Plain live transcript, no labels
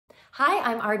Hi,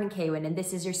 I'm Arden Kaywin, and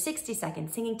this is your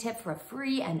 60-second singing tip for a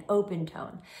free and open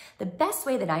tone. The best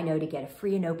way that I know to get a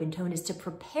free and open tone is to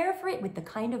prepare for it with the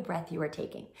kind of breath you are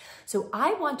taking. So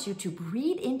I want you to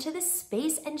breathe into the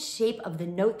space and shape of the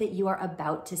note that you are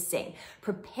about to sing.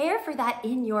 Prepare for that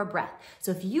in your breath. So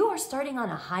if you are starting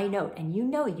on a high note and you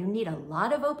know you need a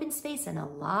lot of open space and a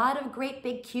lot of great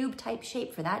big cube type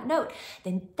shape for that note,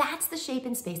 then that's the shape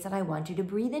and space that I want you to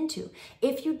breathe into.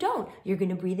 If you don't, you're going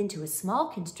to breathe into a small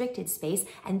constricted space,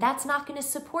 and that's not going to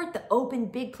support the open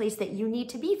big place that you need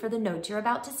to be for the note you're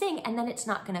about to sing, and then it's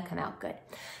not going to come out good.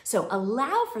 So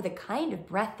allow for the kind of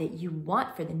breath that you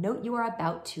want for the note you are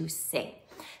about to sing.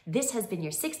 This has been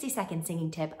your 60-second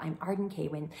singing tip. I'm Arden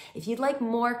Kaywin. If you'd like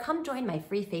more, come join my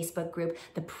free Facebook group,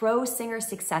 the Pro Singer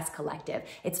Success Collective.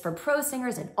 It's for pro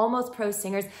singers and almost pro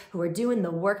singers who are doing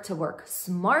the work to work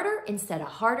smarter instead of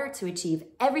harder to achieve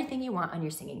everything you want on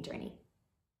your singing journey.